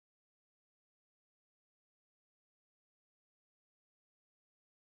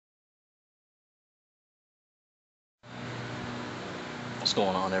What's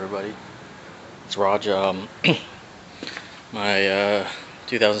going on, everybody? It's Raj. My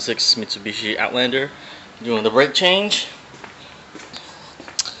 2006 Mitsubishi Outlander, doing the brake change.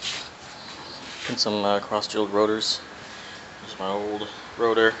 Put some cross-drilled rotors. There's my old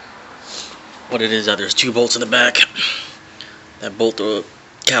rotor. What it is, there's two bolts in the back that bolt the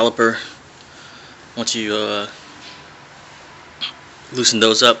caliper. Once you loosen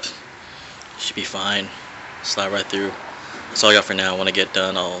those up, you should be fine. Slide right through. That's all I got for now. When I get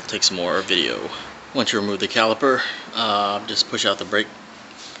done, I'll take some more video. Once you remove the caliper, just push out the brake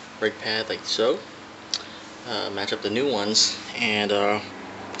pad like so. Match up the new ones, and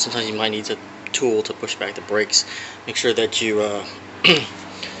sometimes you might need a tool to push back the brakes. Make sure that you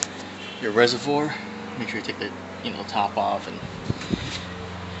your reservoir, make sure you take the top off, and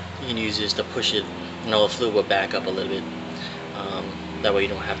you can use this to push it. The fluid will back up a little bit. That way you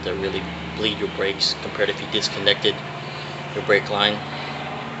don't have to really bleed your brakes compared to if you disconnected your brake line.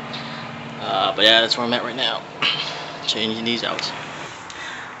 But yeah, that's where I'm at right now, changing these out.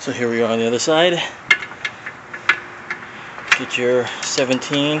 So here we are on the other side. Get your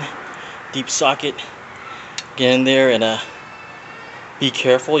 17 deep socket, get in there, and be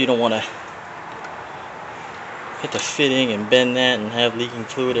careful. You don't want to hit the fitting and bend that and have leaking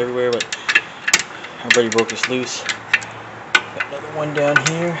fluid everywhere, but I've already broke this loose. Got another one down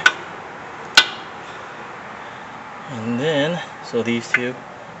here, and then so these two,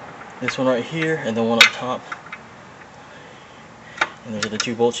 this one right here and the one up top, and those are the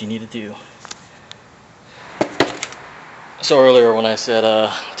two bolts you need to do. So earlier when I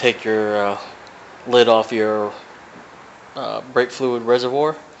said take your lid off your brake fluid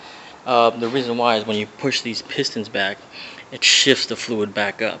reservoir, the reason why is when you push these pistons back, it shifts the fluid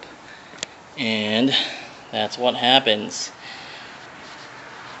back up, and that's what happens.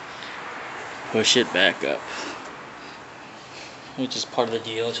 Push it back up, which is part of the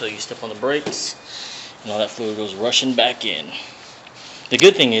deal until you step on the brakes and all that fluid goes rushing back in. The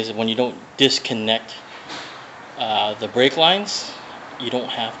good thing is when you don't disconnect the brake lines, you don't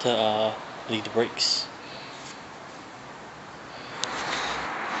have to bleed the brakes.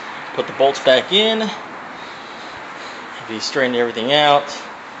 Put the bolts back in. After you straighten everything out,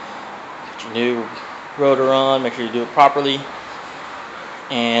 put your new rotor on, make sure you do it properly,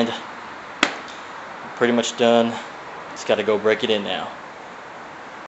 and pretty much done. Just got to go break it in now.